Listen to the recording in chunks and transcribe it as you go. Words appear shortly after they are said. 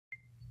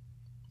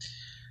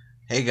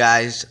Hey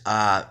guys,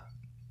 I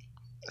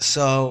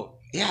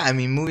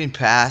mean, moving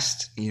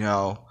past,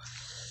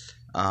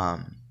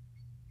 um,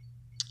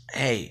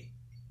 hey,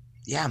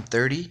 yeah, I'm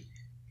 30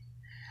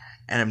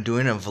 and I'm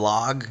doing a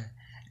vlog,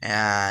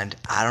 and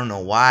I don't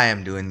know why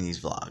I'm doing these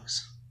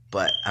vlogs,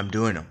 but I'm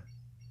doing them.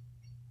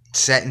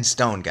 Set in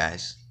stone,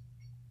 guys.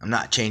 I'm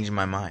not changing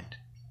my mind.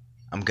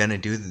 I'm gonna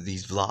do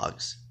these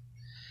vlogs,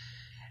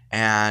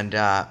 and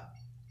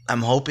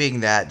I'm hoping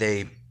that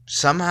they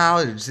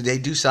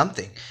do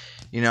something.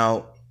 You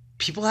know,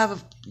 people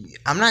have.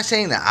 I'm not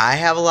saying that I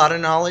have a lot of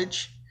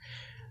knowledge.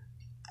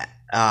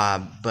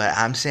 But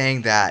I'm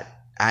saying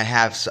that I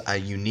have a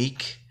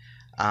unique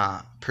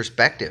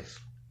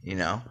perspective, you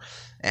know,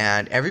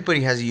 and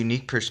everybody has a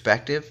unique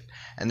perspective.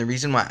 And the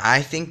reason why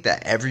I think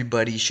that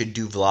everybody should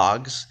do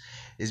vlogs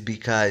is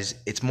because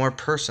it's more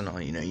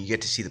personal. You know, you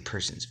get to see the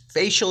person's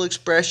facial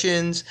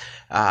expressions.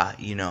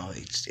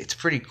 It's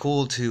pretty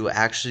cool to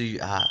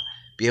actually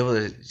be able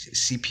to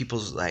see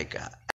people's